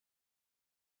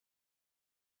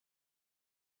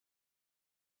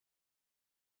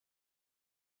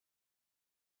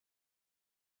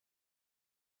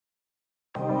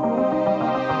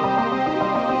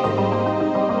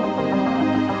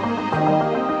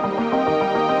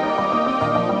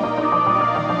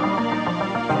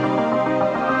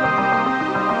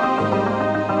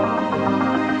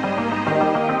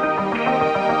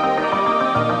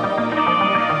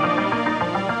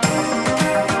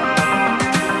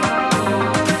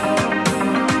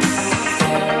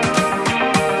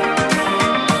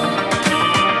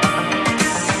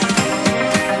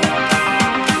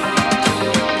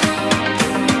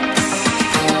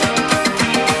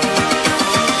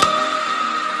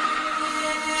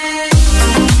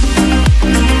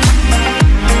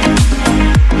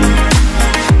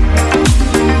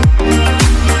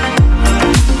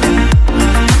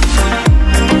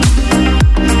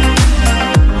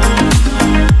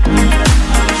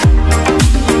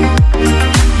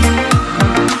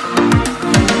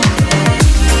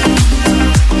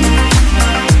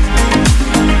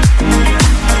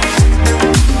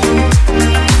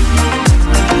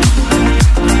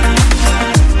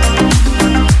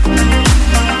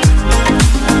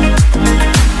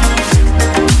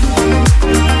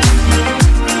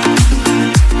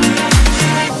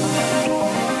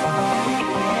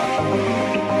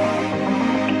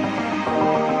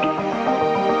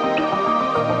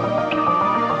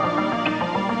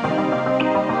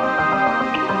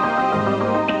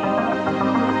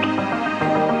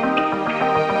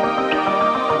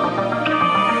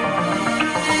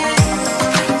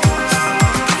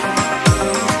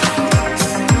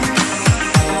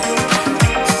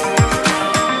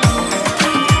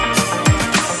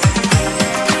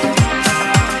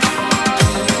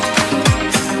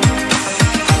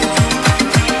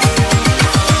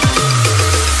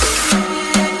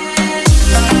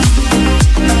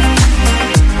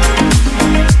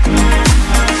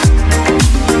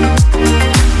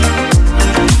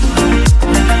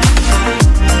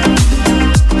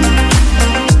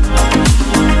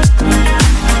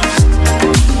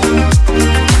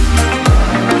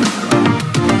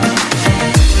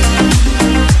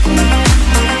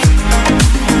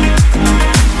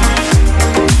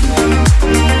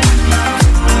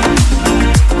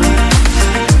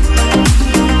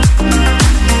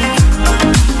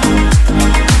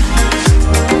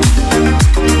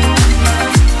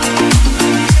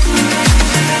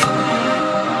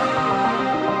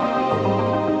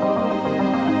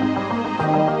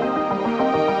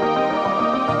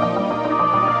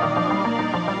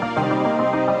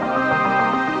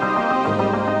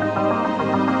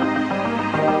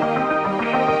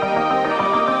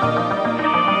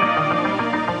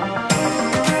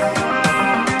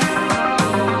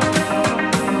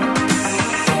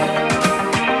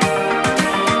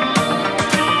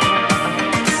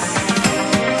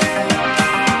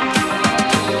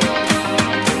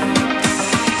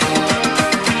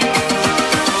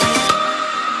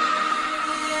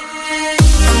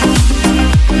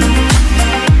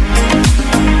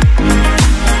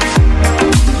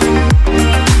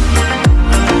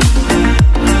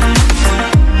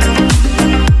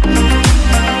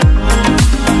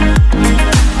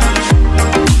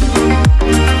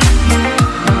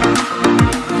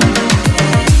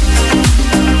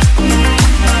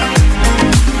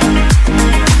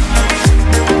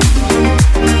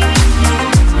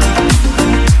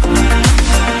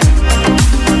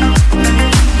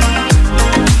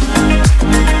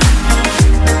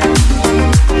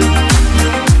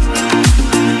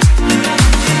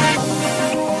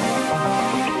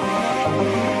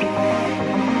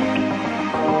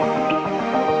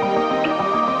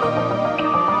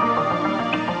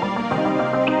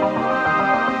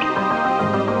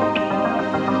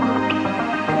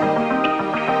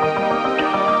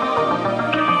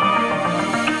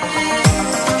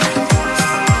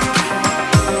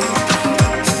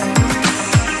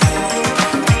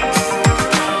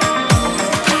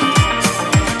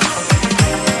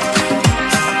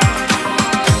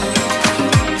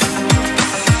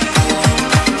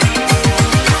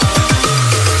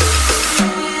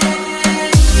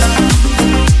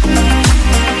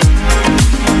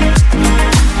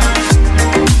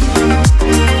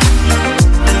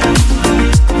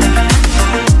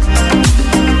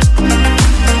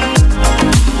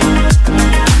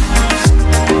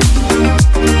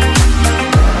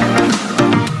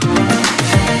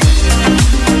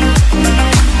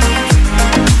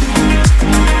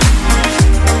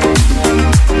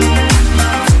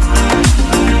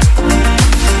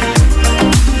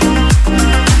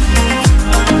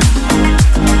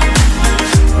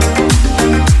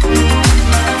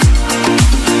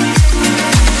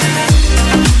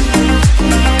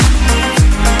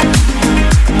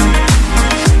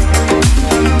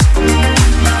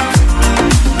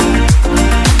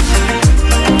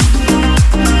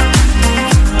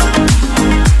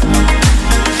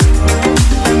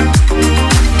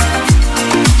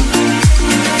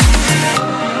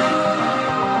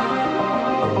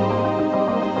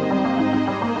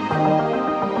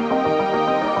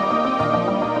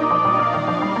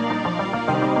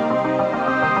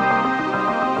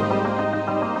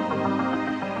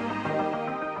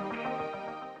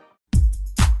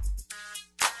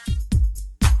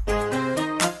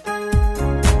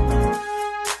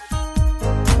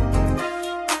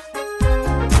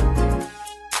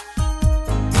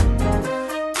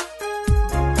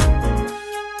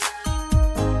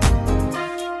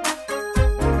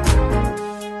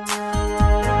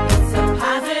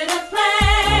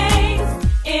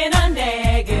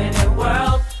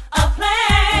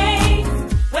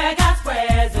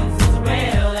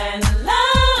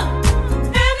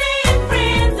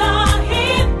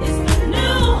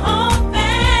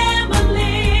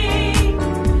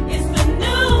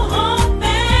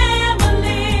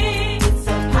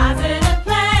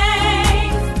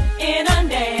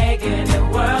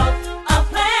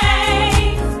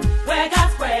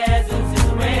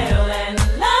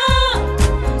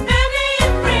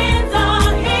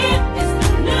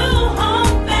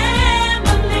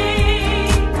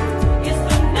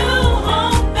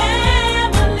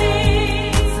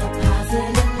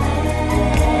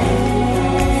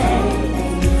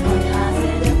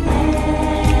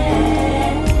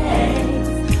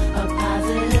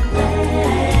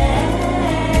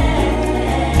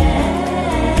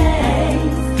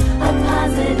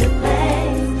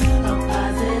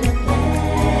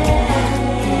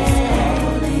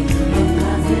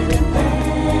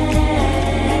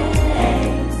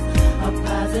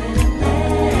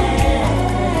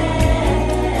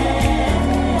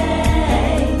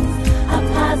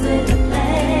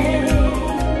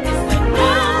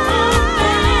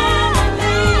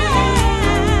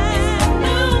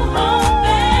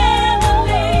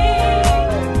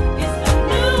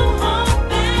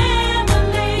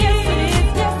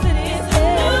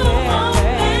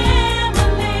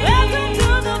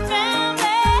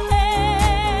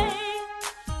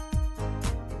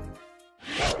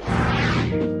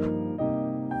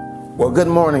Well, good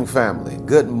morning, family.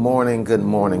 Good morning, good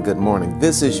morning, good morning.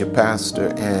 This is your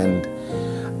pastor, and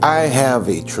I have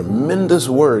a tremendous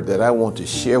word that I want to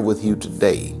share with you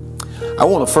today. I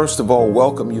want to first of all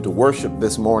welcome you to worship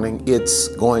this morning. It's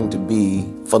going to be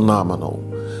phenomenal.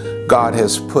 God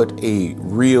has put a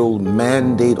real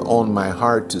mandate on my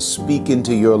heart to speak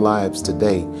into your lives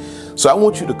today. So I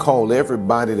want you to call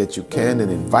everybody that you can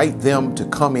and invite them to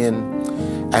come in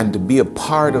and to be a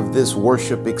part of this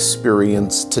worship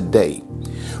experience today.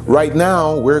 Right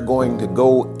now, we're going to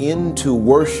go into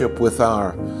worship with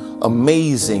our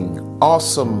amazing,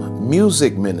 awesome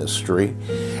music ministry,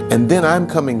 and then I'm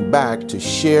coming back to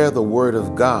share the Word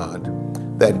of God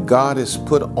that God has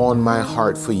put on my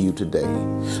heart for you today.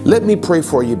 Let me pray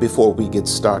for you before we get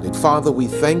started. Father, we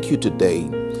thank you today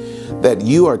that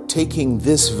you are taking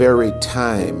this very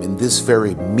time and this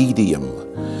very medium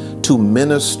to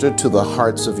minister to the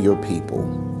hearts of your people.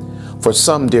 For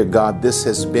some, dear God, this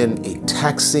has been a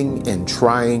taxing and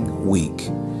trying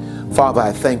week. Father,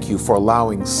 I thank you for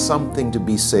allowing something to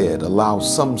be said, allow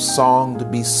some song to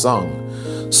be sung,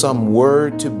 some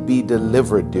word to be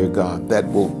delivered, dear God,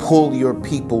 that will pull your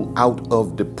people out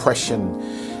of depression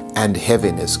and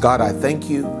heaviness. God, I thank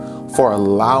you for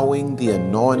allowing the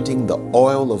anointing, the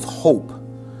oil of hope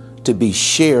to be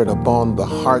shared upon the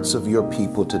hearts of your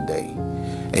people today.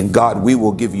 And God, we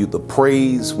will give you the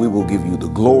praise, we will give you the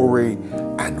glory,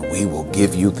 and we will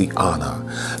give you the honor.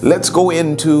 Let's go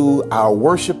into our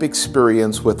worship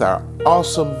experience with our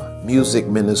awesome music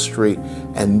ministry,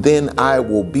 and then I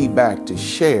will be back to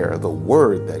share the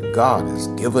word that God has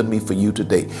given me for you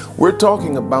today. We're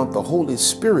talking about the Holy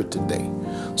Spirit today.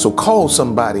 So call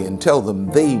somebody and tell them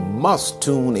they must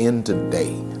tune in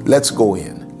today. Let's go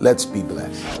in. Let's be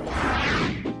blessed.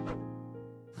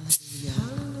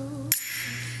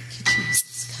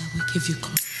 Give you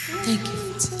glory. Thank you,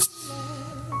 Father.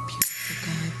 Beautiful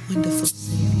God, wonderful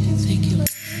Savior. Thank you, Lord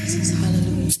Jesus.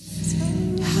 Hallelujah.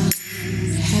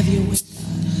 Hallelujah. Have your way,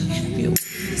 God. Have your way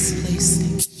in this place.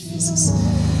 Thank you, Jesus.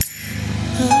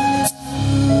 Hallelujah.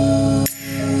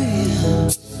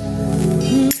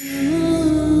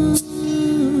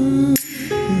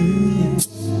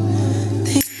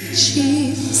 Thank you,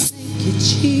 Jesus. Thank you,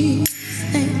 Jesus.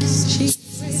 Thank you,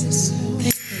 Jesus.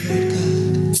 Thank you, Lord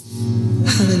God.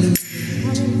 Hallelujah.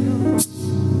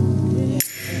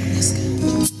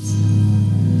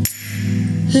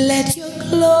 Let your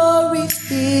glory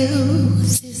fill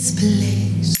this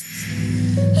place.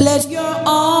 Let your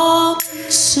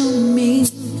all-consuming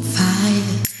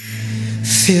fire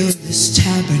fill this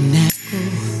tabernacle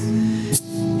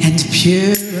and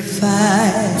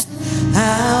purify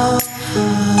our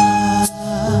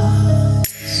hearts.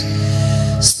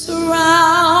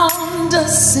 Surround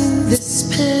us in this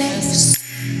place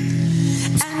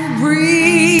and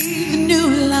breathe new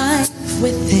life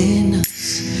within us.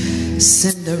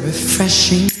 Send a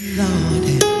refreshing, Lord,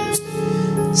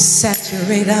 and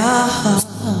saturate our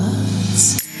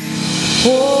hearts.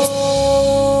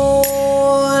 Oh,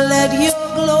 let your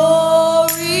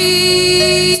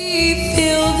glory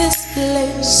fill this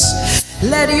place.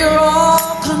 Let your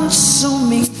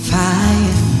all-consuming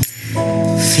fire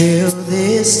fill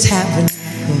this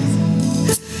tabernacle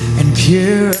and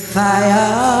purify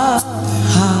our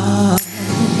hearts.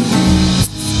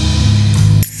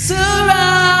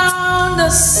 Surround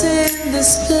us in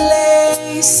this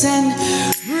place and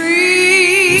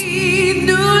breathe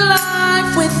new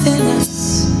life within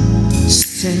us.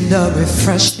 Send a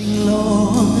refreshing,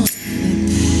 Lord,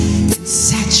 and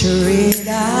saturate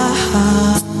our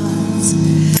hearts.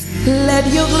 Let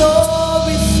your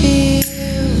glory fill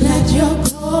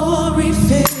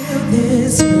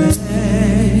this place.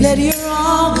 Let your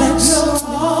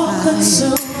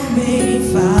all-consuming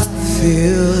fire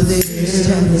fill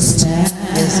this time.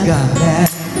 Yes, God.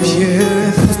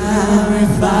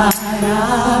 Purify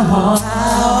our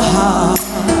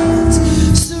hearts.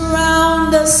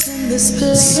 Surround us in this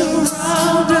place.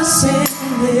 Surround us in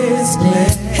this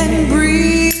place. And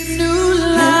breathe new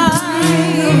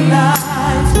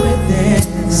life within.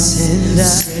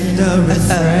 Send a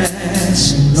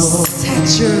refreshing, Lord.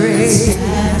 Saturate.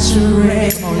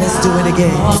 Come on, let's do it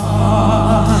again.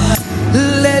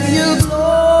 Let your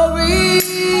glory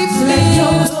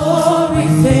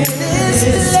fill this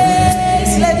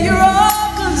place. Let your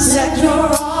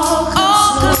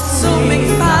all-consuming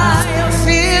fire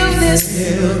fill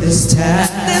this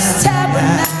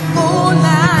tabernacle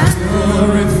now.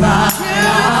 Purify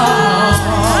our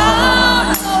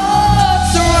hearts.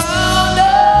 Surround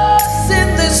us in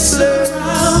this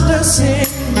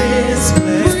place.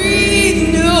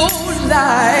 Breathe new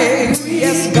life.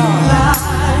 Yes, God.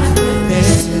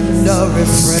 The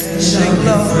refreshing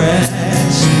love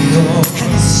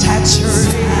and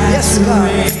saturate. Yes, God.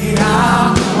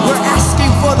 We're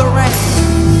asking for the rain.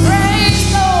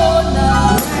 Rain on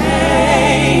us.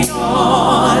 Rain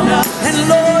on us. And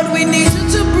Lord, we need you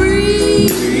to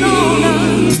breathe on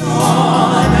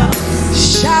us.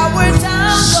 Shower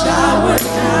down, shower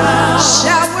down,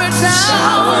 shower down,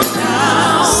 shower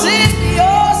down. Send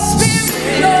your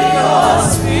spirit, Lord.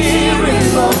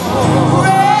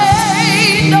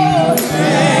 Rain on us.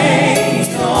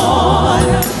 Rain on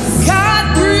us. God,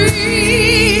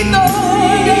 breathe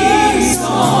on us.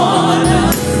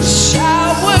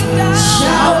 Shower down,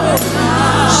 shower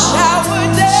down, shower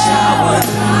down, shower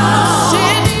down.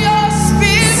 Send your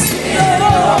spirit,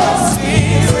 Lord.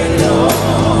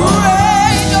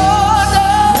 Rain on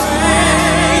us.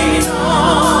 Rain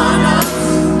on us.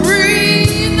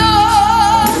 Breathe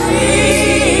on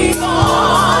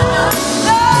us.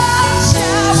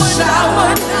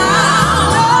 Shower down,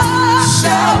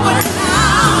 shower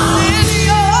down. Send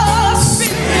your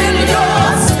spirit,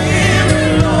 Lord.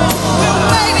 We're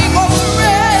waiting on the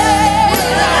rain.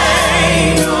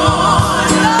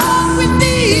 Lord, we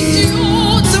need you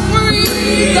to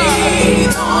breathe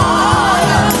on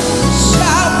us.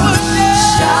 Shower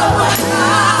down,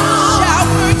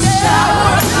 shower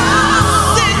down.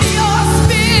 Send your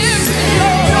spirit,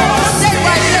 Lord. Stay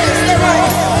right there, stay right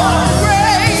there.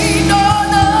 Rain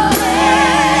on us.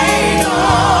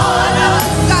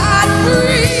 God,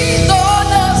 breathe on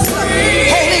us.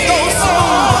 Holy Ghost,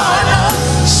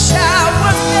 shower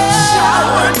down,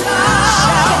 shower down,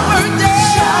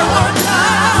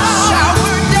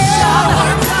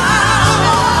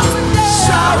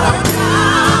 shower down.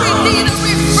 We need a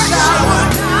refreshing.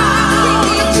 We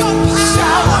need your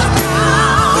power.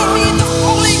 We need the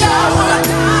Holy Ghost. Shower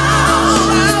down.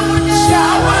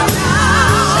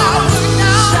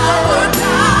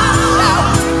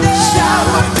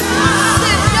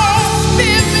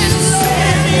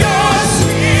 Send your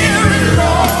spirit,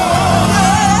 Lord.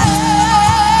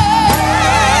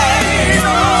 Rain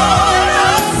on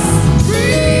us.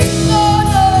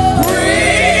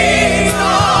 Breathe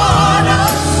on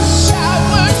us.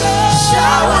 Shower down.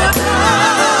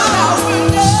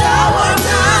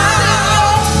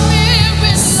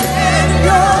 Send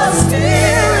your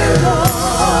spirit, Lord.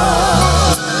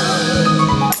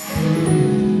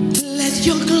 Let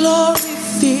your glory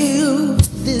fill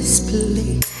this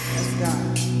place.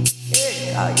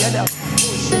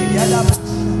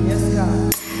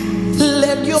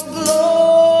 Let your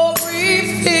glory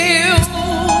fill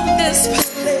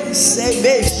this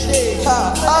place.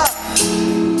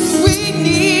 We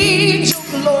need your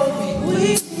glory. We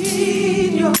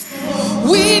need your glory.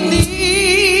 We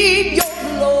need your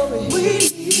glory.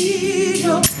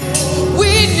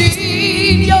 We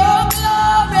need your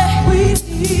glory. We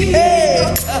need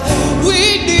your glory. We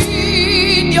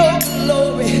need your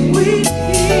glory. We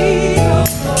need your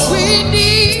glory. We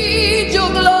need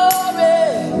your glory.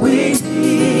 We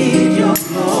need your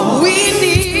glory. We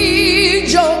need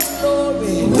your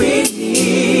glory. We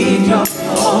need your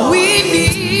glory. We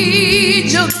need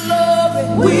your glory.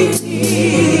 We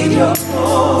need your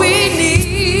glory. We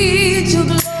need your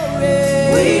glory.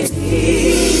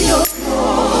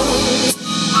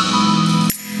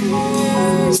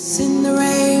 Send the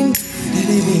rain.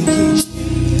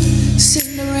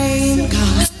 Send the rain,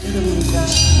 God.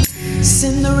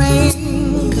 Send the rain,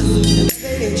 God.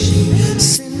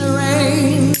 Send the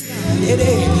rain.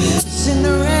 Send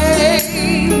the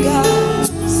rain, God.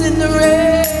 Send the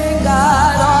rain,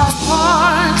 God. Our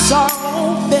hearts are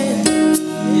open.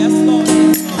 Yes, Lord.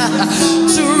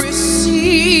 To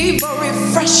receive a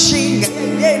refreshing.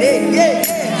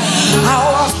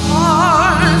 Our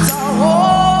hearts are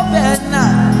open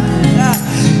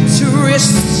to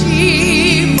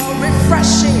receive a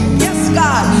refreshing. Yes,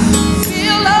 God.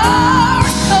 Fill our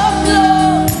cup,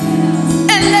 Lord,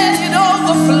 and let it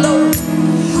overflow.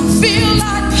 Fill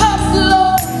our cup,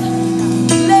 Lord,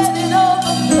 let it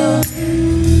overflow.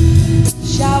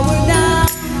 Shower down,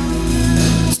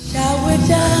 shower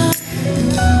down.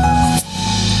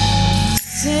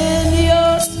 Send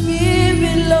your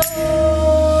spirit, Lord.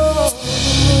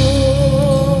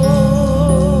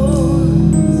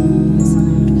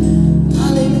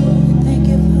 Hallelujah. Thank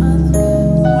you, Father.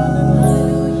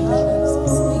 Hallelujah.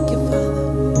 Thank you, Father.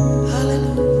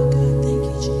 Hallelujah, God. Thank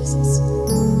you, Jesus.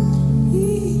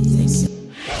 Thank you.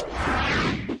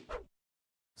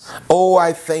 Oh,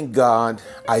 I thank God.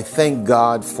 I thank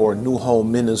God for New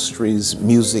Home Ministries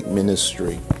music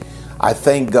ministry. I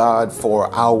thank God for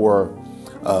our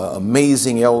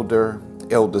amazing elder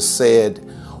said,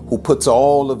 who puts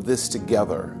all of this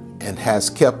together and has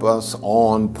kept us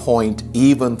on point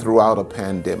even throughout a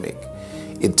pandemic.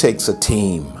 It takes a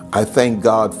team. I thank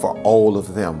God for all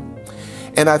of them.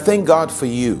 And I thank God for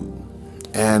you.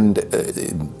 And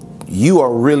you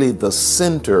are really the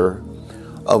center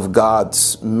of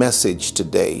God's message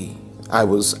today. I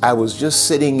was just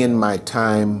sitting in my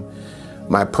time,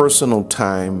 my personal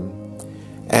time,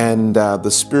 and the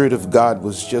Spirit of God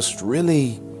was just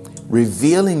really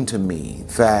revealing to me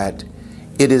that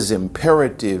it is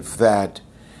imperative that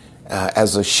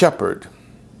as a shepherd,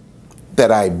 that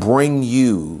I bring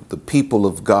you, the people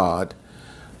of God,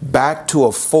 back to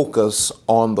a focus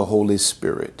on the Holy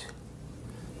Spirit.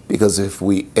 Because if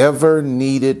we ever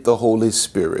needed the Holy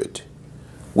Spirit,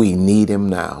 we need him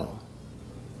now.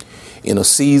 In a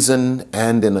season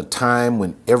and in a time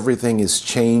when everything is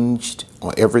changed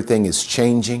or everything is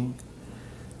changing,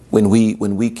 when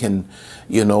we can,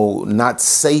 not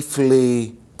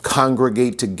safely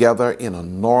congregate together in a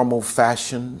normal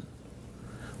fashion,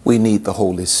 we need the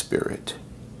Holy Spirit.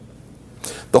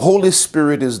 The Holy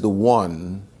Spirit is the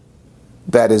one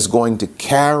that is going to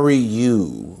carry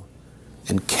you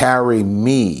and carry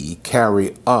me,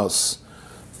 carry us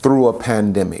through a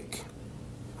pandemic.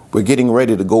 We're getting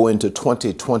ready to go into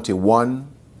 2021.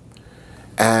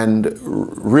 And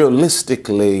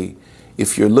realistically,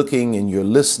 if you're looking and you're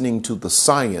listening to the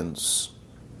science,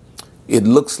 it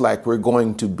looks like we're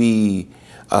going to be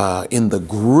in the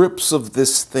grips of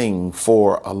this thing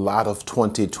for a lot of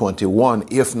 2021,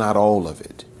 if not all of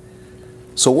it.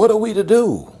 So what are we to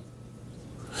do?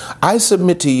 I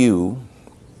submit to you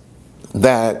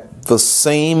that the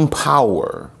same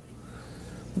power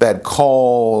that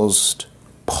caused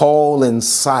Paul and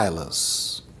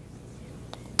Silas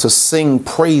to sing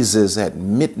praises at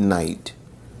midnight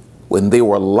when they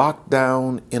were locked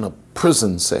down in a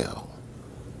prison cell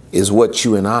is what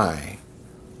you and I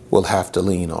will have to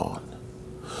lean on.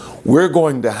 We're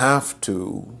going to have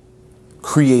to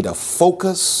create a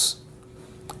focus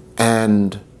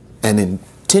and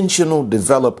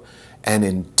develop an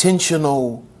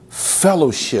intentional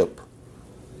fellowship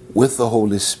with the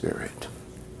Holy Spirit.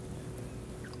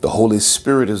 The Holy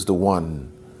Spirit is the one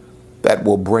that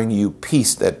will bring you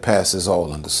peace that passes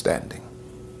all understanding.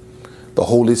 The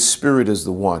Holy Spirit is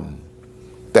the one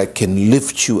that can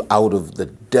lift you out of the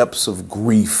depths of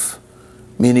grief.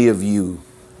 Many of you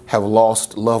have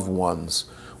lost loved ones.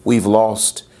 We've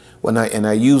lost, and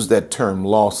I use that term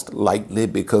lost lightly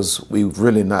because we've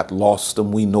really not lost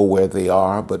them. We know where they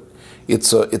are, but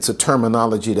it's a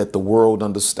terminology that the world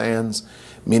understands.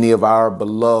 Many of our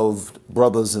beloved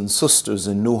brothers and sisters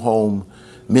in New Home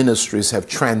Ministries have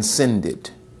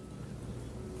transcended.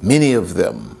 Many of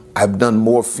them, I've done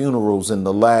more funerals in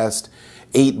the last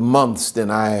 8 months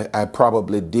than I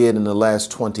probably did in the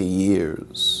last 20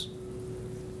 years.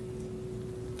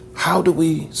 How do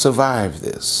we survive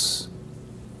this?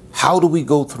 How do we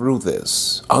go through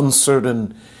this?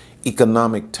 Uncertain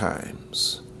economic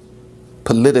times.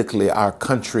 Politically, our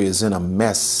country is in a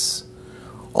mess,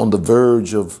 on the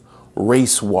verge of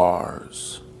race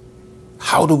wars.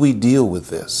 How do we deal with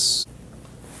this?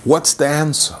 What's the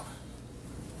answer?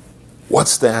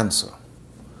 What's the answer?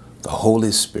 The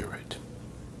Holy Spirit.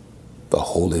 The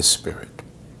Holy Spirit.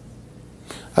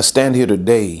 I stand here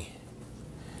today.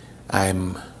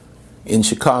 I'm in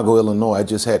Chicago, Illinois. I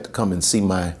just had to come and see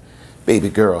my baby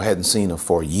girl. Hadn't seen her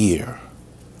for a year.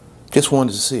 Just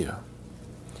wanted to see her.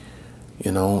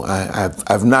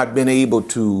 I've not been able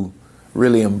to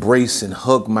really embrace and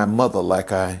hug my mother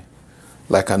like I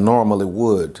normally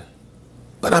would,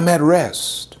 but I'm at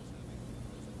rest.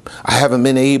 I haven't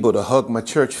been able to hug my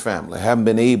church family. I haven't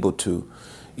been able to,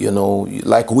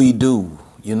 like we do,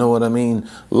 you know what I mean?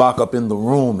 Lock up in the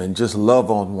room and just love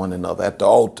on one another at the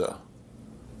altar.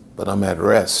 But I'm at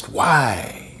rest.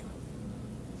 Why?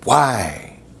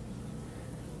 Why?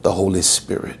 The Holy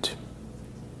Spirit.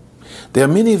 There are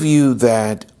many of you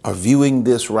that are viewing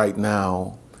this right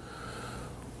now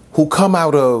who come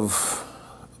out of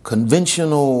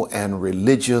conventional and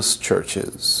religious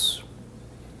churches,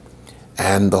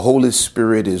 and the Holy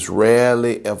Spirit is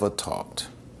rarely ever taught.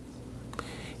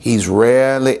 He's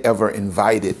rarely ever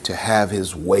invited to have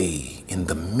his way in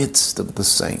the midst of the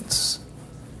saints.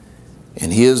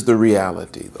 And here's the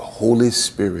reality: the Holy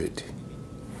Spirit,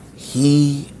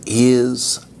 he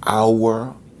is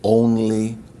our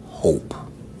only hope.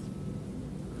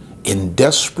 In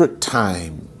desperate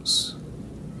times,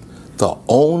 the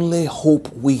only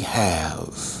hope we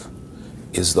have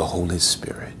is the Holy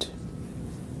Spirit.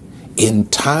 In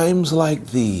times like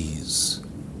these,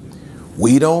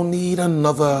 we don't need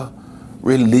another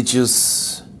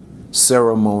religious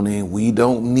ceremony. We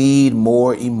don't need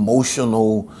more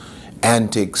emotional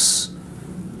antics.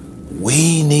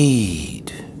 We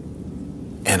need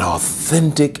an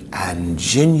authentic and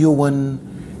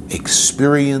genuine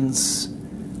experience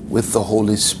with the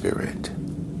Holy Spirit.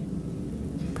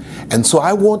 And so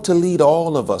I want to lead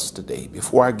all of us today,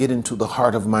 before I get into the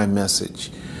heart of my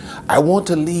message, I want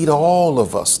to lead all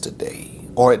of us today,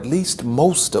 or at least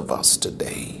most of us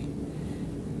today,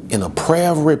 in a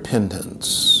prayer of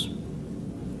repentance.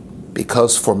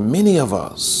 Because for many of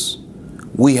us,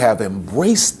 we have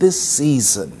embraced this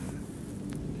season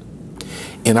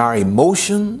in our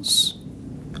emotions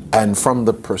and from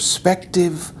the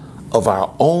perspective of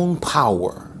our own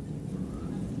power.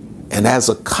 And as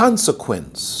a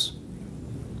consequence,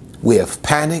 we have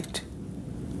panicked,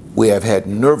 we have had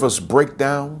nervous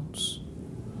breakdowns.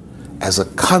 As a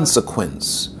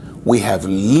consequence, we have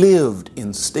lived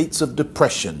in states of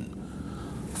depression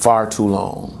far too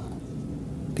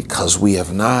long because we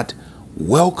have not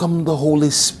welcomed the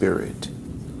Holy Spirit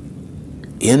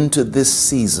into this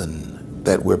season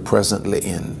that we're presently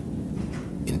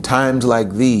in. In times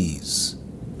like these,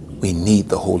 we need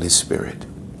the Holy Spirit.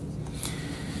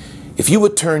 If you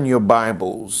would turn your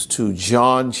Bibles to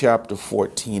John chapter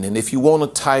 14, and if you want a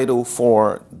title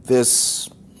for this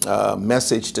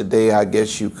message today, I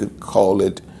guess you could call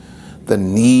it The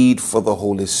Need for the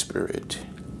Holy Spirit.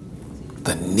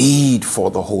 The need for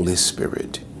the Holy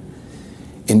Spirit.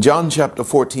 In John chapter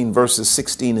 14, verses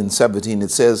 16 and 17,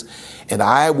 it says, "And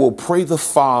I will pray the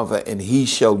Father, and he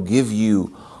shall give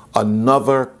you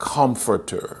another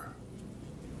comforter,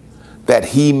 that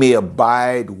he may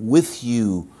abide with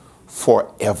you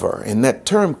forever." And that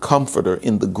term comforter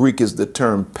in the Greek is the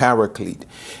term paraclete,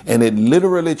 and it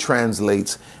literally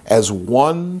translates as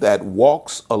one that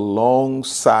walks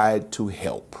alongside to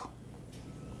help.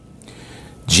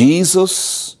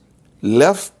 Jesus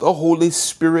left the Holy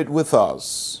Spirit with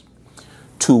us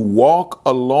to walk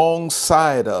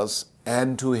alongside us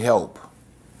and to help.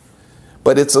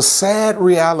 But it's a sad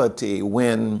reality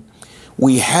when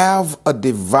we have the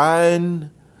divine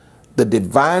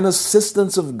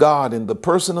assistance of God in the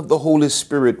person of the Holy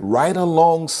Spirit right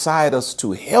alongside us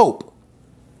to help,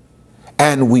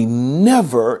 and we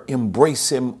never embrace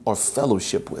him or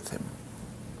fellowship with him.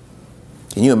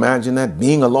 Can you imagine that?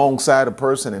 Being alongside a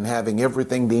person and having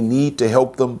everything they need to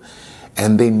help them,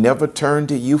 and they never turn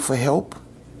to you for help?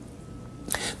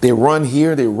 They run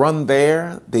here, they run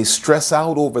there, they stress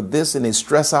out over this and they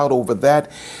stress out over that,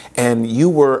 and you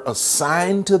were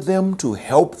assigned to them to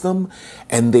help them,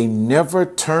 and they never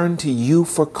turn to you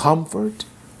for comfort.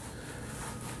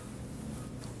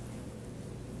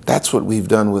 That's what we've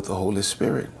done with the Holy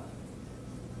Spirit.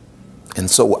 And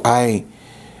so I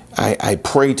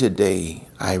pray today,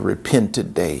 I repent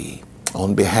today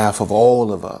on behalf of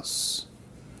all of us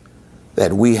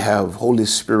that we have, Holy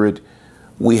Spirit,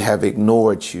 we have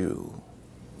ignored you.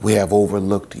 We have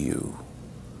overlooked you.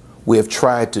 We have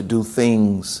tried to do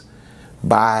things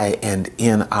by and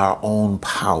in our own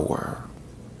power.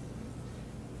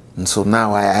 And so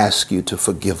now I ask you to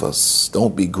forgive us.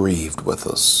 Don't be grieved with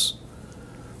us,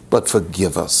 but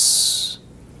forgive us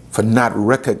for not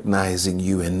recognizing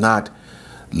you and not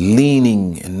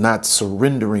leaning and not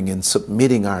surrendering and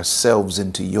submitting ourselves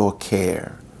into your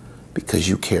care, because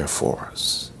you care for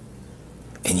us.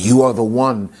 And you are the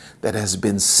one that has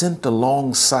been sent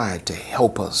alongside to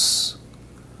help us.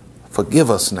 Forgive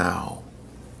us now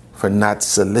for not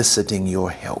soliciting your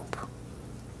help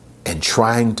and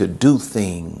trying to do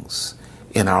things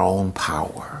in our own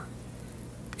power.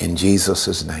 In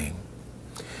Jesus' name.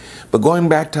 But going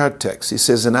back to our text, he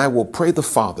says, "And I will pray the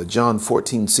Father," John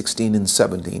 14, 16 and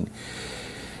 17,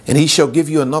 "and he shall give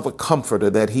you another comforter,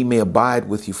 that he may abide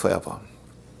with you forever.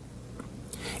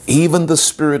 Even the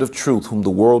Spirit of truth, whom the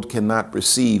world cannot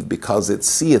receive, because it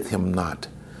seeth him not,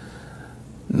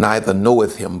 neither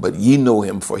knoweth him, but ye know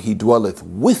him, for he dwelleth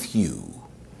with you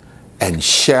and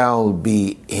shall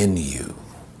be in you."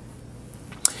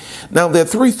 Now, there are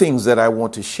three things that I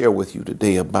want to share with you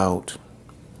today about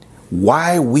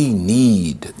why we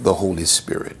need the Holy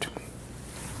Spirit.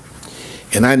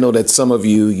 And I know that some of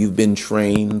you, you've been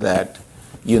trained that,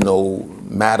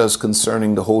 matters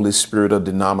concerning the Holy Spirit are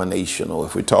denominational.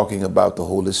 If we're talking about the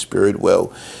Holy Spirit,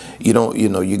 well,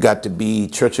 you got to be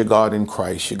Church of God in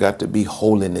Christ. You got to be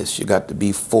holiness. You got to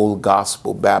be full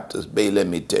gospel Baptist. Babe, let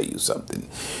me tell you something.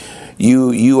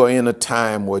 You are in a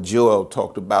time where Joel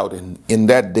talked about, in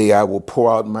that day I will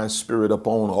pour out my spirit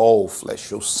upon all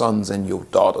flesh. Your sons and your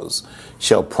daughters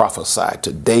shall prophesy.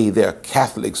 Today there are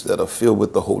Catholics that are filled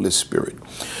with the Holy Spirit.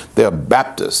 There are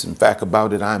Baptists. In fact,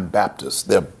 about it, I'm Baptist.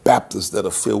 There are Baptists that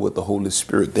are filled with the Holy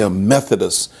Spirit. There are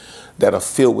Methodists that are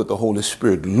filled with the Holy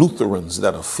Spirit. Lutherans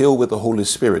that are filled with the Holy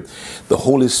Spirit. The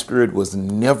Holy Spirit was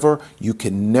never, you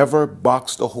can never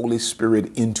box the Holy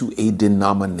Spirit into a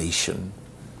denomination.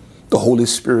 The Holy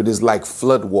Spirit is like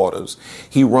floodwaters.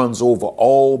 He runs over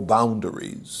all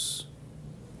boundaries.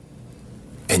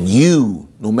 And you,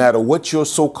 no matter what your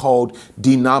so-called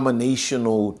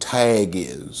denominational tag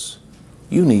is,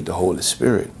 you need the Holy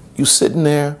Spirit. You sitting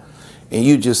there and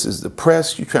you just as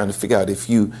depressed, you're trying to figure out if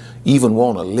you even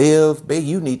want to live, babe,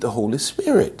 you need the Holy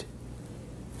Spirit.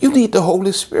 You need the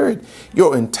Holy Spirit.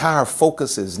 Your entire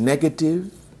focus is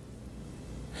negative.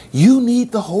 You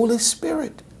need the Holy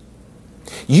Spirit.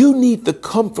 You need the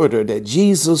comforter that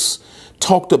Jesus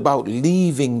talked about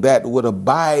leaving that would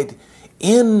abide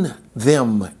in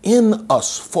them, in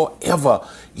us forever.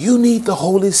 You need the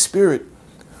Holy Spirit.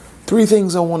 3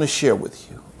 things I want to share with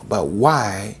you about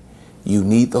why you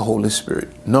need the Holy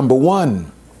Spirit. Number 1,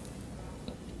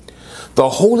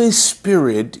 the Holy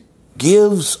Spirit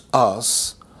gives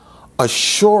us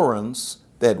assurance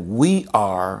that we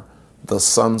are the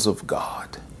sons of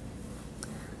God.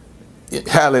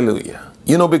 Hallelujah.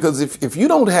 You know, because if you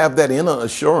don't have that inner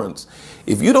assurance,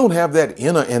 if you don't have that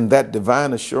inner and that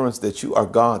divine assurance that you are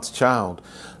God's child,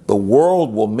 the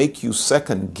world will make you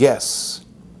second guess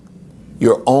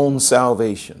your own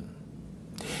salvation.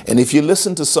 And if you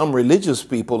listen to some religious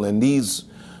people and these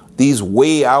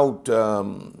way out,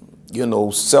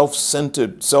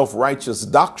 self-centered, self-righteous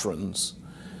doctrines,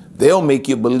 they'll make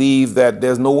you believe that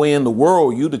there's no way in the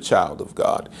world you're the child of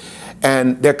God.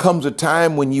 And there comes a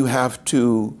time when you have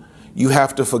to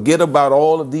forget about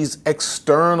all of these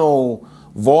external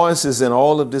voices and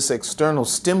all of this external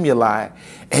stimuli,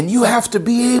 and you have to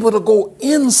be able to go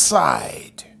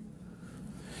inside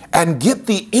and get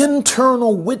the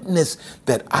internal witness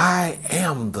that I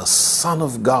am the Son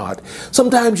of God.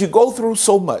 Sometimes you go through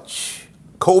so much,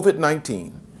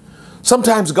 COVID-19.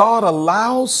 Sometimes God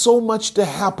allows so much to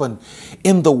happen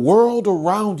in the world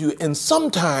around you. And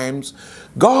sometimes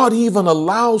God even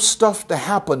allows stuff to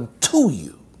happen to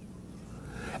you.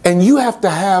 And you have to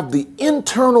have the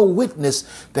internal witness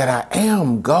that I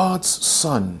am God's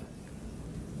son.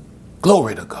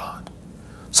 Glory to God.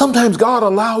 Sometimes God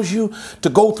allows you to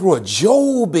go through a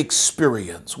Job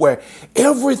experience where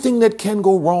everything that can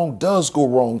go wrong does go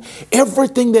wrong.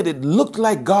 Everything that it looked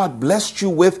like God blessed you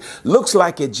with looks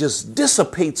like it just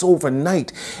dissipates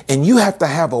overnight. And you have to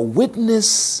have a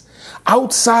witness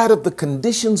outside of the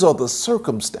conditions or the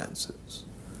circumstances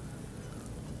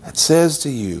that says to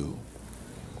you,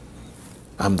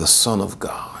 I'm the Son of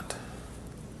God.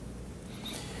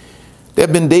 There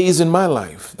have been days in my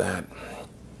life that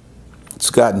it's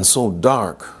gotten so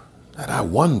dark that I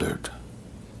wondered.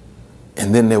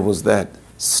 And then there was that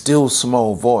still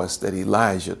small voice that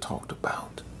Elijah talked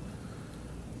about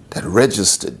that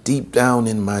registered deep down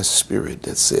in my spirit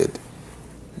that said,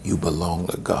 you belong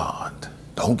to God.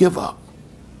 Don't give up.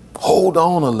 Hold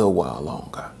on a little while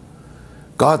longer.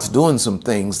 God's doing some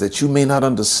things that you may not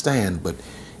understand, but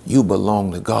you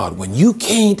belong to God. When you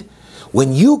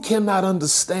cannot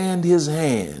understand his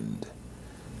hand,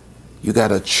 you got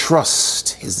to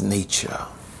trust his nature.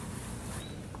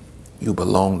 You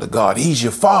belong to God. He's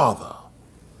your Father.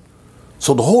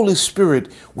 So the Holy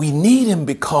Spirit, we need him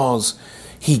because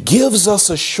he gives us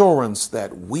assurance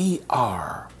that we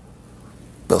are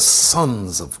the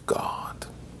sons of God.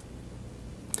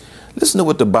 Listen to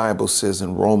what the Bible says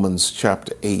in Romans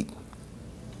chapter 8,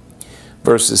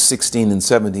 verses 16 and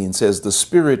 17 says, the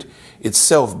Spirit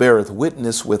itself beareth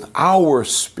witness with our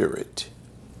spirit.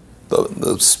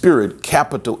 The Spirit,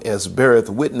 capital S, beareth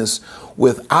witness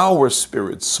with our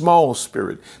spirit, small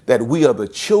spirit, that we are the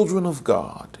children of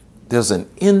God. There's an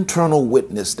internal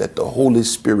witness that the Holy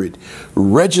Spirit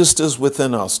registers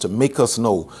within us to make us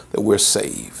know that we're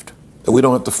saved. That we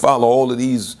don't have to follow all of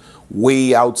these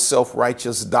way out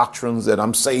self-righteous doctrines that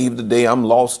I'm saved today, I'm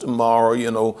lost tomorrow.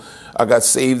 You know, I got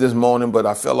saved this morning, but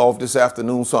I fell off this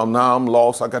afternoon, so now I'm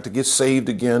lost. I got to get saved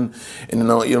again, and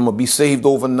I'm gonna be saved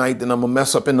overnight, then I'm gonna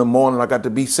mess up in the morning. I got to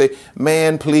be saved.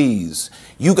 Man, please,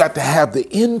 you got to have the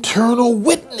internal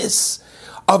witness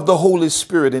of the Holy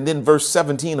Spirit. And then verse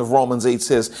 17 of Romans 8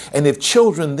 says, and if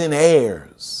children, then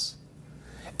heirs,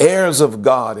 heirs of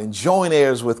God and joint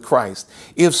heirs with Christ,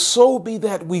 if so be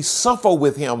that we suffer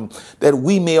with him, that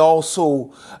we may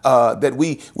also, that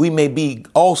we may be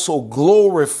also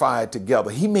glorified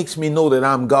together. He makes me know that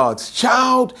I'm God's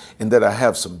child and that I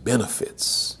have some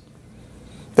benefits,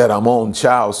 that I'm on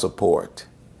child support.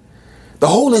 The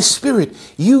Holy Spirit,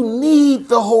 you need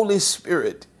the Holy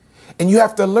Spirit. And you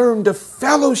have to learn to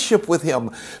fellowship with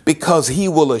him, because he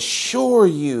will assure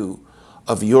you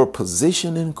of your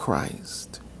position in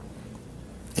Christ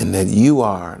and that you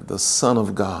are the Son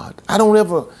of God. I don't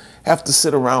ever have to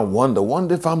sit around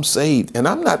wonder if I'm saved. And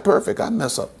I'm not perfect. I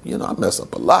mess up. I mess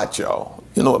up a lot, y'all.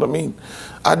 You know what I mean?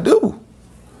 I do.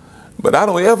 But I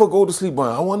don't ever go to sleep.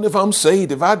 I wonder if I'm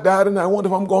saved. If I died and I wonder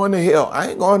if I'm going to hell. I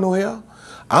ain't going to hell.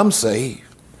 I'm saved.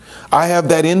 I have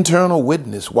that internal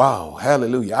witness. Wow.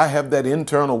 Hallelujah. I have that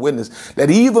internal witness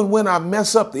that even when I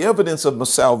mess up, the evidence of my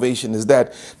salvation is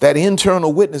that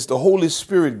internal witness, the Holy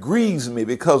Spirit grieves me,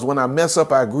 because when I mess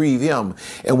up, I grieve him.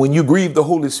 And when you grieve the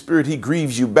Holy Spirit, he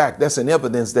grieves you back. That's an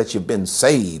evidence that you've been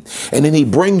saved. And then he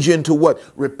brings you into what?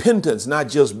 Repentance, not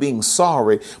just being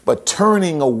sorry, but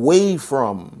turning away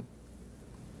from.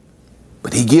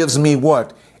 But he gives me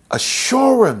what?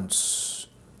 Assurance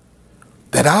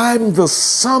that I'm the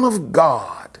Son of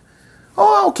God.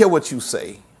 Oh, I don't care what you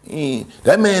say.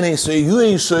 That man ain't saved. You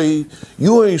ain't saved.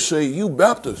 You ain't saved. You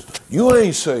Baptist. You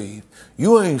ain't saved.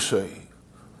 You ain't saved.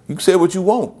 You can say what you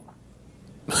want.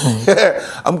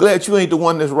 I'm glad you ain't the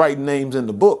one that's writing names in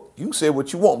the book. You can say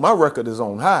what you want. My record is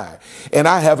on high. And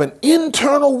I have an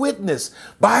internal witness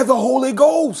by the Holy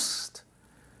Ghost.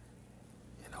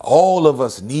 And all of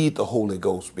us need the Holy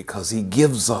Ghost, because he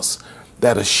gives us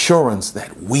that assurance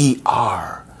that we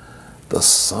are the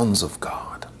sons of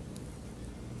God.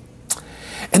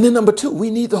 And then number two,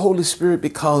 we need the Holy Spirit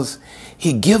because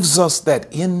he gives us that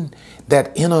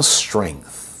inner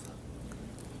strength.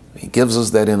 He gives us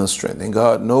that inner strength. And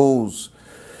God knows,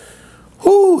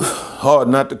 hard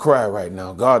not to cry right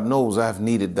now. God knows I've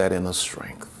needed that inner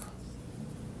strength.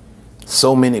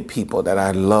 So many people that I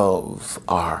love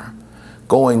are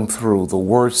going through the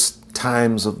worst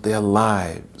times of their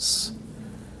lives.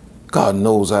 God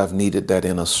knows I've needed that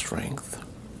inner strength.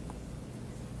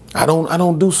 I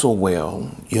don't do so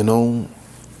well, I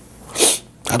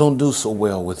don't do so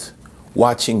well with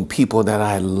watching people that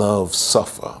I love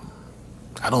suffer.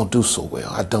 I don't do so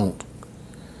well. I do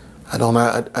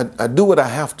what I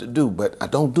have to do, but I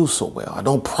don't do so well. I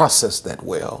don't process that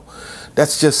well.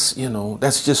 That's just,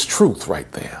 that's just truth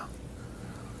right there.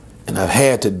 And I've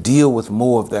had to deal with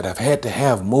more of that. I've had to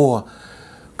have more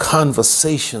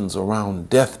conversations around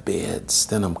deathbeds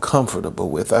than I'm comfortable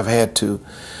with. I've had to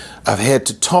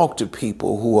talk to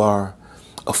people who are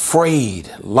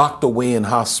afraid, locked away in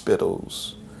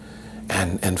hospitals,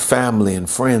 and family and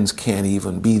friends can't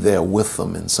even be there with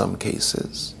them in some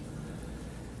cases.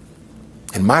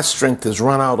 And my strength has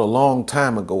run out a long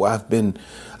time ago. I've been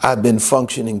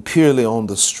functioning purely on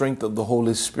the strength of the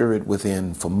Holy Spirit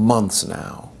within for months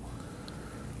now.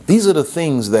 These are the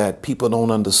things that people don't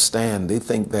understand. They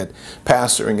think that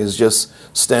pastoring is just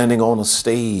standing on a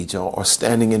stage or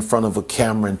standing in front of a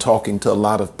camera and talking to a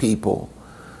lot of people.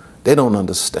 They don't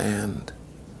understand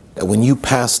that when you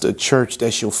pastor a church,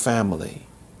 that's your family.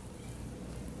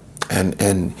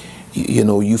 And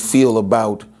you feel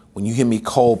about, when you hear me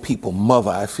call people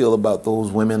mother, I feel about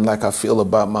those women like I feel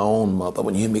about my own mother.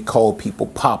 When you hear me call people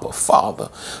papa, father,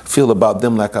 I feel about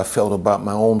them like I felt about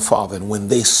my own father. And when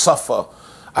they suffer,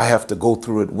 I have to go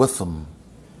through it with them.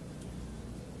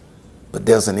 But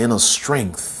there's an inner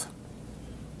strength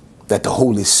that the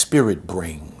Holy Spirit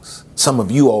brings. Some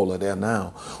of you all are there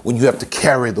now. When you have to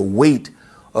carry the weight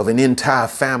of an entire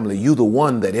family, you're the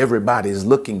one that everybody is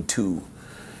looking to.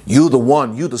 You're the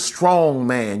one, you're the strong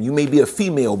man. You may be a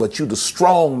female, but you're the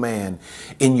strong man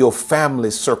in your family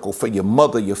circle for your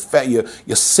mother, your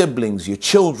siblings, your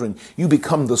children. You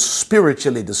become the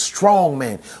strong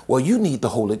man. Well, you need the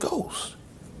Holy Ghost.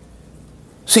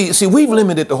 See, we've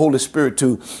limited the Holy Spirit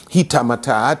to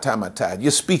hitamata, atamata.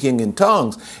 You're speaking in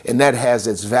tongues, and that has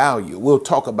its value. We'll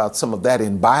talk about some of that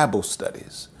in Bible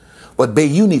studies. But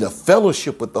you need a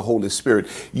fellowship with the Holy Spirit.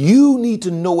 You need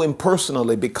to know him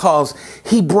personally, because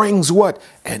he brings what?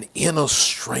 An inner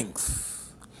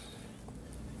strength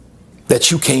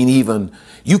that you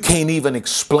can't even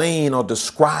explain or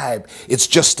describe. It's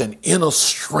just an inner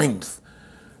strength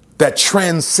that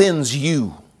transcends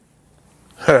you.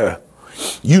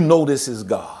 You know this is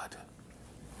God.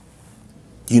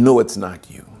 You know it's not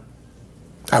you.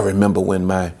 I remember when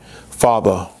my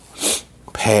father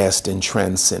passed and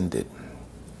transcended,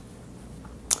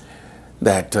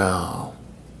 that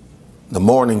the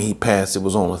morning he passed, it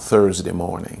was on a Thursday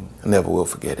morning. I never will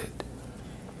forget it.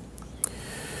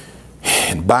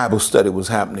 And Bible study was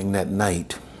happening that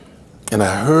night. And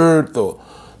I heard the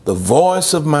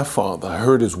voice of my father. I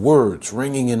heard his words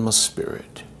ringing in my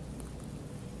spirit.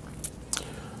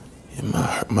 And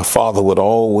my father would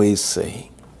always say,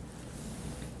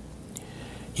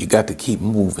 you got to keep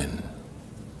moving.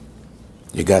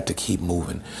 You got to keep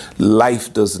moving.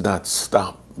 Life does not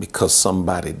stop because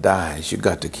somebody dies. You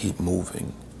got to keep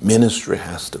moving. Ministry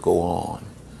has to go on.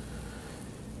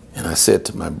 And I said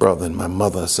to my brother and my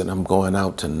mother, I said, I'm going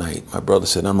out tonight. My brother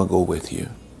said, I'm going to go with you.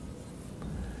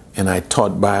 And I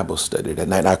taught Bible study that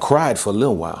night. I cried for a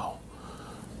little while,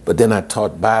 but then I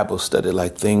taught Bible study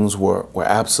like things were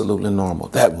absolutely normal.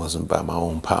 That wasn't by my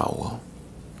own power.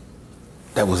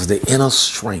 That was the inner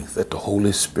strength that the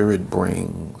Holy Spirit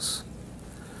brings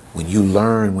when you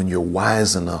learn, when you're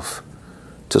wise enough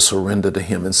to surrender to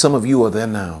him. And some of you are there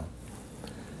now.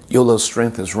 Your little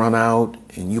strength has run out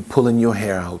and you're pulling your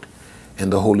hair out,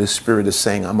 and the Holy Spirit is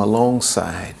saying, I'm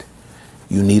alongside.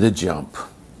 You need a jump.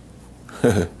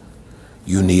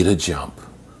 You need a jump.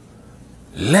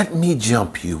 Let me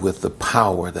jump you with the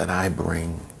power that I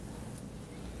bring.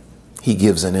 He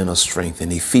gives an inner strength.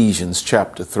 In Ephesians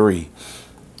chapter 3,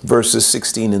 verses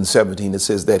 16 and 17, it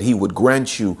says that he would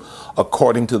grant you,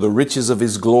 according to the riches of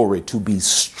his glory, to be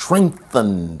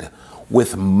strengthened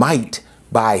with might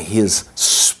by his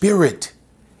Spirit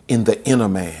in the inner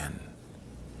man,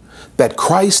 that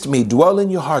Christ may dwell in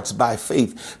your hearts by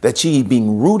faith, that ye,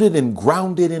 being rooted and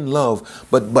grounded in love,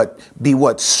 but be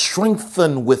what?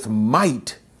 Strengthened with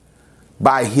might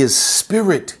by his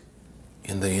Spirit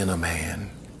in the inner man.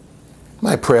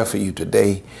 My prayer for you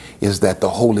today is that the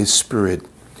Holy Spirit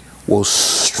will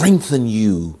strengthen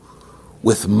you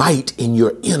with might in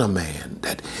your inner man,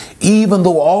 that even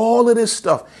though all of this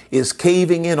stuff is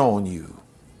caving in on you,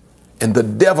 and the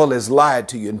devil has lied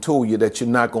to you and told you that you're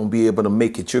not going to be able to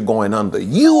make it, you're going under.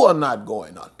 You are not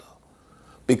going under,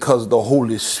 because the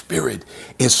Holy Spirit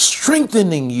is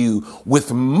strengthening you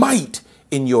with might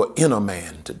in your inner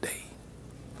man today.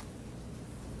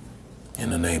 In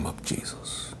the name of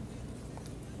Jesus.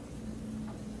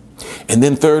 And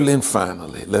then thirdly and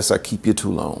finally, lest I keep you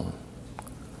too long,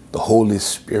 the Holy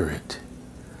Spirit,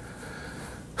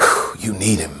 you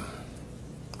need him.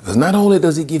 Because not only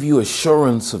does he give you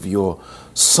assurance of your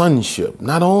sonship,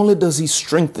 not only does he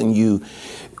strengthen you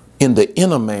in the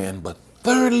inner man, but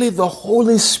thirdly, the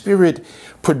Holy Spirit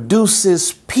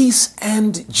produces peace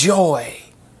and joy.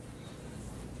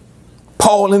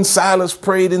 Paul and Silas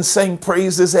prayed and sang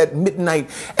praises at midnight,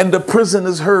 and the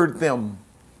prisoners heard them.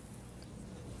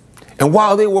 And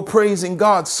while they were praising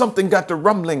God, something got to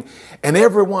rumbling and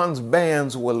everyone's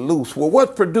bands were loose. Well,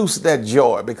 what produced that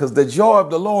joy? Because the joy of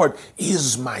the Lord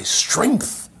is my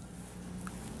strength.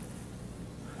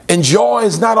 And joy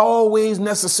is not always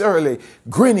necessarily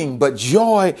grinning, but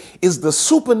joy is the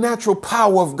supernatural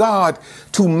power of God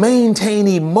to maintain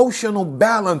emotional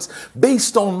balance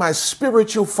based on my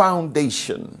spiritual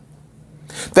foundation.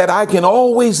 That I can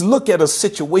always look at a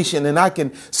situation and I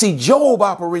can see Job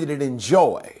operated in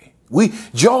joy.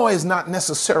 Joy is not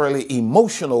necessarily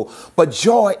emotional, but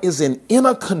joy is an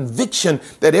inner conviction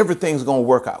that everything's going to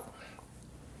work out.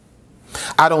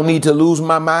 I don't need to lose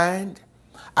my mind.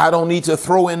 I don't need to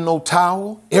throw in no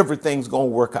towel. Everything's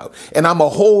going to work out. And I'm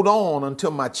going to hold on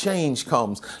until my change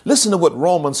comes. Listen to what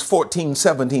Romans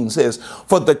 14:17 says.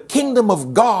 For the kingdom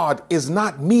of God is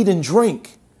not meat and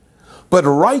drink, but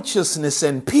righteousness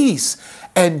and peace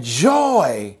and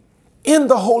joy in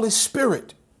the Holy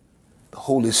Spirit. The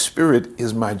Holy Spirit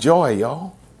is my joy,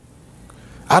 y'all.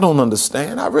 I don't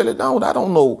understand. I really don't. I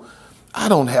don't know. I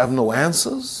don't have no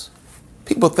answers.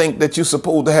 People think that you're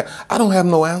supposed to have. I don't have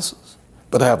no answers,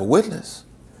 but I have a witness.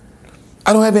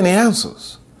 I don't have any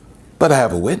answers, but I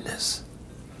have a witness.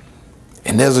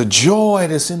 And there's a joy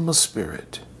that's in my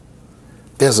spirit.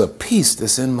 There's a peace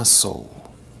that's in my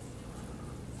soul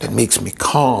that makes me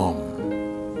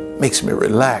calm, makes me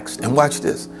relaxed. And watch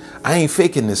this. I ain't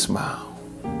faking this smile.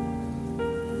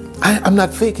 I'm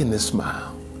not faking this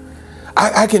smile.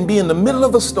 I can be in the middle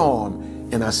of a storm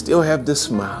and I still have this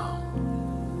smile,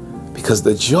 because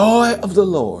the joy of the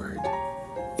Lord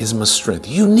is my strength.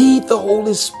 You need the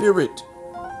Holy Spirit,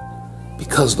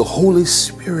 because the Holy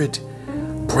Spirit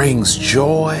brings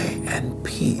joy and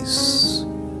peace,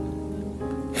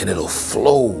 and it'll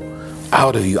flow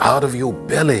out of you. Out of your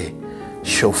belly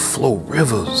shall flow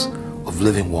rivers of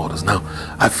living waters. Now,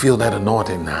 I feel that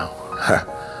anointing now.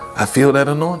 I feel that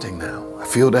anointing now. I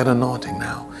feel that anointing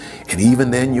now. And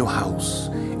even there in your house,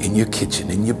 in your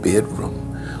kitchen, in your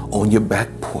bedroom, on your back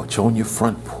porch, on your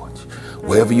front porch,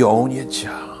 wherever you're on your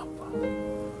job,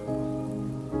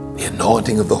 the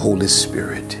anointing of the Holy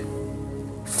Spirit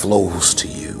flows to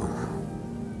you.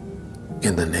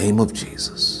 in the name of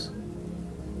Jesus.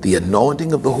 The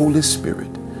anointing of the Holy Spirit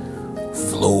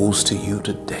flows to you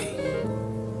today.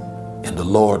 And the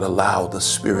Lord allow the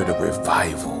spirit of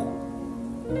revival.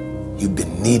 You've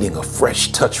been needing a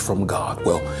fresh touch from God.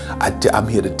 Well, I'm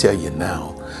here to tell you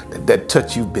now that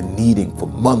touch you've been needing for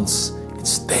months,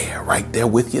 it's there, right there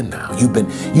with you now. You've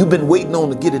been waiting on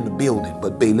to get in the building,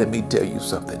 but babe, let me tell you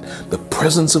something. The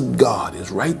presence of God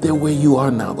is right there where you are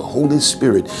now. The Holy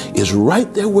Spirit is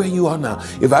right there where you are now.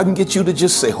 If I can get you to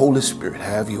just say, Holy Spirit,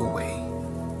 have your way.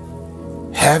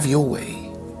 Have your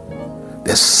way.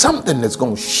 There's something that's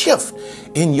going to shift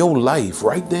in your life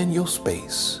right there in your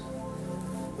space.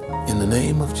 In the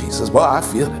name of Jesus. Well, I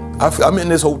feel it. I'm in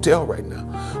this hotel right now.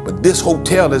 But this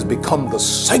hotel has become the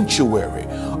sanctuary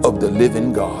of the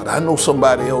living God. I know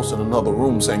somebody else in another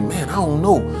room saying, man, I don't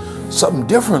know, something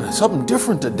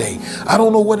different today. I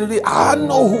don't know what it is. I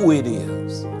know who it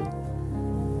is.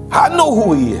 I know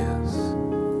who he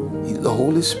is. He's the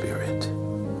Holy Spirit.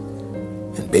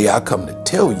 And babe, I come to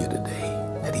tell you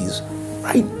today that he's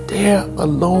right there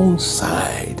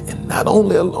alongside, and not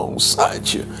only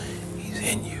alongside you, he's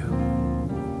in you.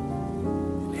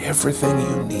 And everything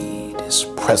you need is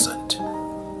present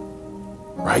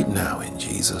right now in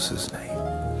Jesus' name.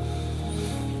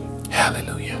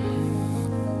 Hallelujah.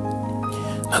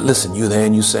 Now listen, you're there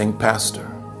and you're saying, Pastor,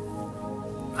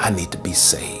 I need to be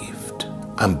saved.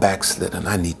 I'm backslidden.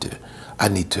 I need to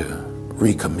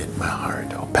recommit my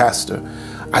heart. Or Pastor,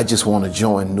 I just want to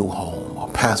join New Home. Or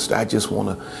Pastor, I just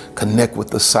want to connect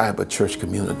with the cyber church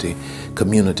community.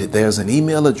 There's an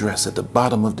email address at the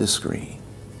bottom of this screen.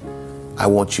 I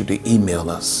want you to email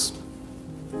us.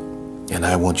 And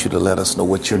I want you to let us know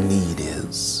what your need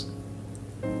is.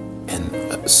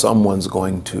 And someone's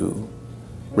going to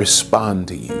respond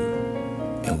to you.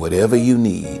 And whatever you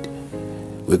need,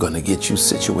 we're going to get you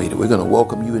situated. We're going to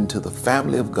welcome you into the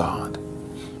family of God.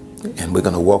 And we're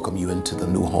going to welcome you into the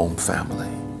New Home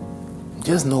family.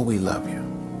 Just know we love you.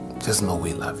 Just know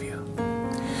we love you.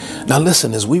 Now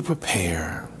listen, as we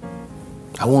prepare,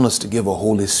 I want us to give a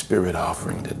Holy Spirit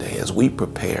offering today. As we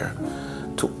prepare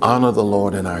to honor the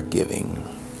Lord in our giving.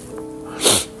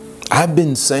 I've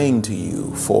been saying to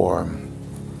you for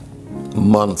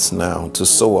months now to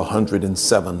sow a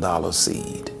 $107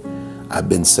 seed. I've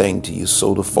been saying to you,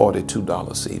 sow the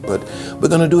 $42 seed, but we're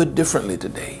going to do it differently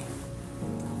today.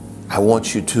 I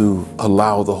want you to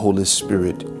allow the Holy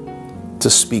Spirit to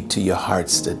speak to your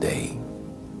hearts today.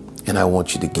 And I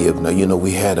want you to give. Now, you know,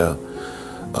 we had a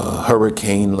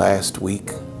hurricane last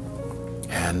week.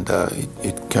 And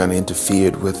it kind of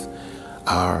interfered with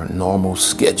our normal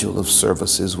schedule of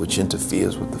services, which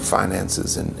interferes with the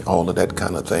finances and all of that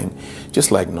kind of thing.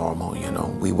 Just like normal, you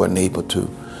know, we weren't able to,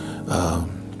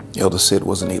 Elder Sid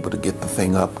wasn't able to get the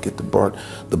thing up, get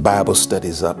the Bible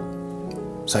studies up.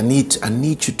 So I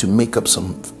need you to make up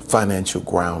some financial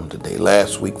ground today.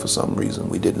 Last week, for some reason,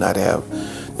 we did not have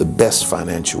the best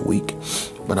financial week,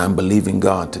 but I'm believing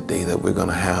God today that we're going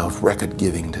to have record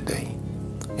giving today.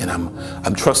 And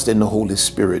I'm trusting the Holy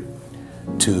Spirit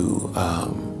to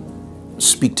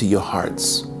speak to your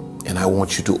hearts. And I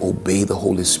want you to obey the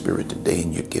Holy Spirit today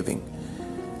in your giving.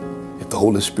 If the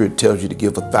Holy Spirit tells you to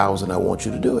give $1,000, I want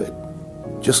you to do it.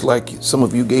 Just like some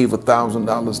of you gave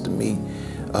 $1,000 to me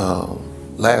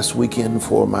last weekend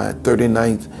for my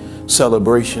 39th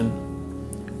celebration.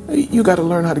 You got to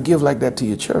learn how to give like that to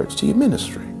your church, to your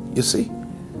ministry, you see.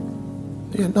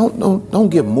 Yeah, don't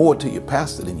give more to your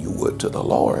pastor than you would to the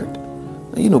Lord.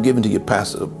 You know, giving to your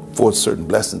pastor for certain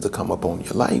blessings to come upon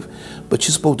your life, but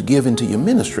you're supposed to give into your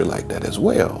ministry like that as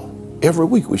well. Every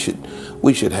week we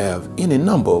should have any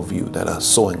number of you that are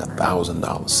sowing a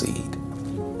 $1,000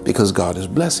 seed, because God is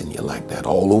blessing you like that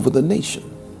all over the nation.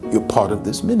 You're part of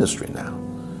this ministry now,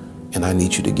 and I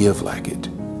need you to give like it.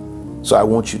 So I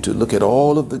want you to look at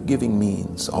all of the giving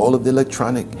means, all of the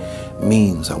electronic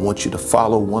means. I want you to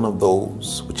follow one of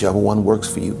those, whichever one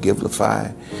works for you.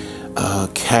 Givelify,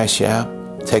 Cash App,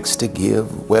 Text to Give,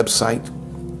 website.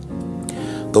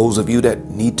 Those of you that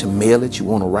need to mail it, you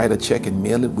want to write a check and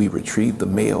mail it, we retrieve the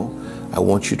mail. I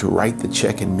want you to write the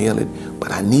check and mail it,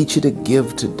 but I need you to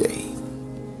give today.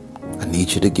 I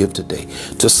need you to give today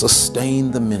to sustain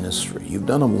the ministry. You've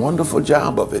done a wonderful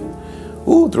job of it.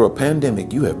 Ooh, through a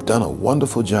pandemic, you have done a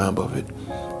wonderful job of it.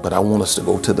 But I want us to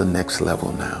go to the next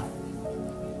level now.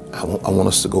 I want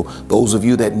us to go. Those of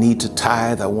you that need to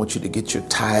tithe, I want you to get your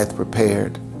tithe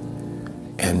prepared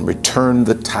and return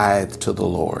the tithe to the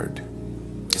Lord.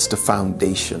 It's the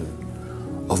foundation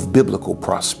of biblical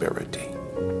prosperity.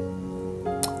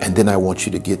 And then I want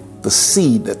you to get the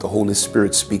seed that the Holy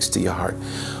Spirit speaks to your heart.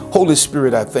 Holy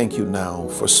Spirit, I thank you now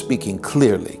for speaking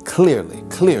clearly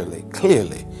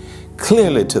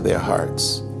clearly to their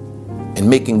hearts and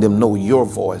making them know your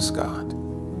voice, God,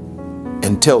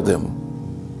 and tell them,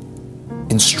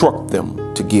 instruct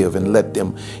them to give and let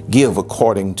them give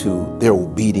according to their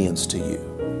obedience to you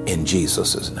in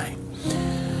Jesus' name.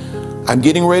 I'm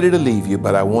getting ready to leave you,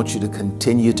 but I want you to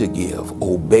continue to give.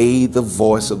 Obey the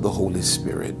voice of the Holy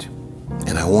Spirit.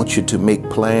 And I want you to make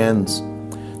plans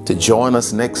to join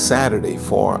us next Saturday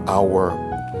for our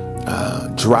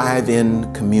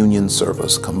drive-in communion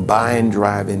service, combined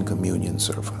drive-in communion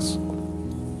service.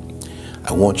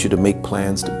 I want you to make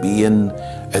plans to be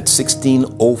at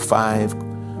 1605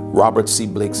 Robert C.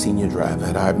 Blake Sr. Drive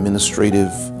at our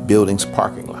administrative buildings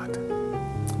parking lot.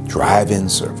 Drive-in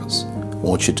service. I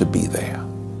want you to be there.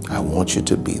 I want you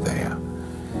to be there.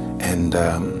 And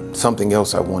something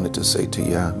else I wanted to say to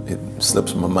you, it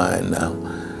slips my mind now,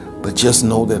 but just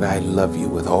know that I love you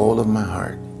with all of my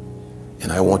heart.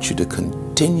 And I want you to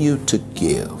continue to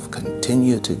give,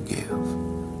 continue to give,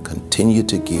 continue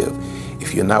to give.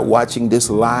 If you're not watching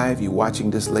this live, you're watching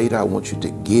this later, I want you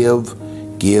to give,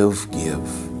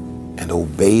 and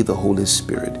obey the Holy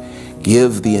Spirit.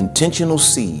 Give the intentional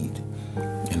seed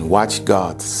and watch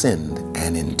God send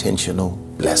an intentional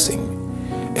blessing.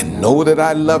 And know that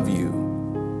I love you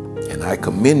and I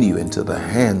commend you into the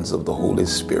hands of the Holy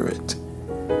Spirit.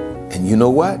 And you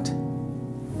know what?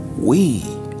 We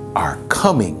are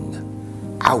coming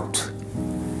out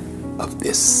of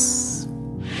this.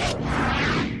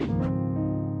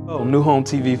 Oh, New Home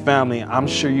TV family, I'm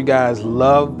sure you guys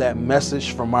love that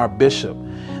message from our bishop.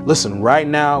 Listen, right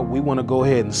now, we want to go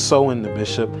ahead and sow in the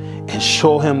bishop and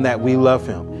show him that we love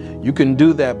him. You can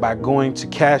do that by going to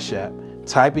Cash App,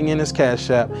 typing in his Cash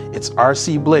App, it's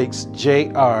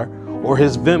RCBLAKESJR, or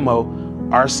his Venmo,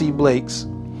 RCBLAKES.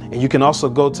 And you can also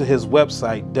go to his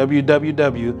website,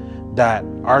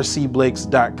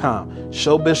 www.rcblakes.com.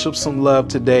 Show Bishop some love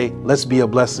today. Let's be a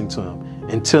blessing to him.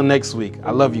 Until next week,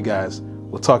 I love you guys.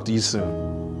 We'll talk to you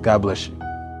soon. God bless you.